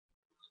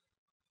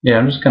Yeah,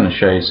 I'm just going to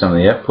show you some of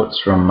the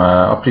outputs from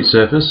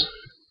Optisurface.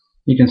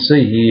 You can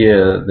see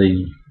here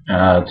the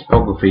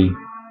topography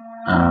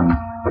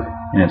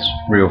in its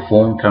real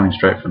form coming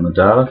straight from the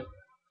data.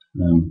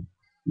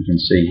 You can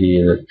see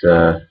here that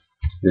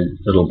the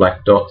little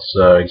black dots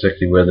are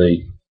exactly where the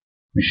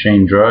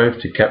machine drove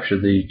to capture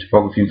the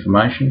topography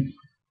information.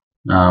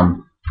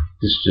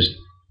 This just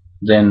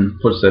then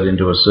puts that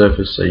into a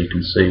surface so you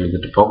can see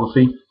the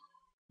topography.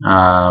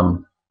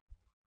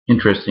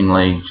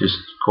 Interestingly, just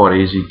quite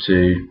easy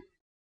to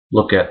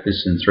look at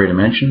this in 3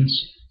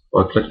 dimensions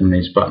by clicking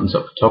these buttons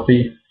up the top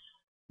here.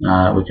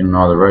 We can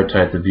either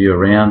rotate the view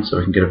around so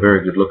we can get a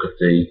very good look at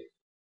the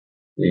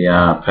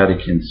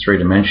paddock in 3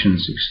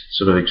 dimensions,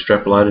 sort of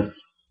extrapolated,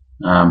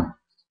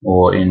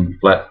 or in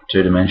flat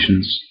 2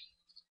 dimensions,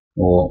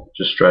 or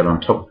just straight on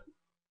top.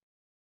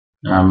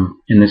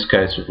 In this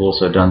case, we've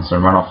also done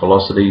some runoff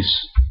velocities,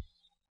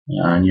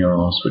 and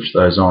you'll switch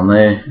those on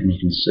there, and you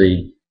can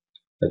see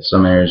that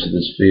some areas of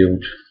this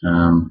field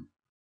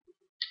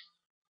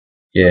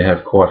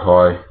have quite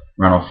high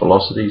runoff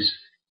velocities,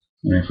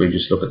 and if we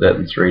just look at that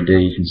in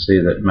 3D, you can see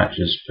that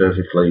matches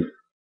perfectly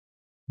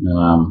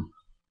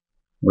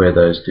where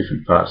those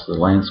different parts of the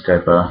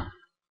landscape are.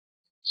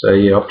 So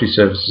yeah,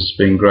 Optisurface has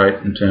been great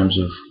in terms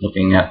of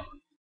looking at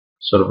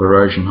sort of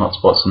erosion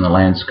hotspots in the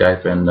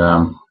landscape and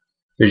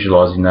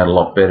visualizing that a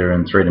lot better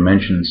in 3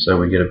 dimensions, so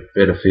we get a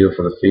better feel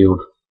for the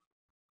field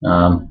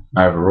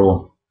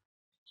overall.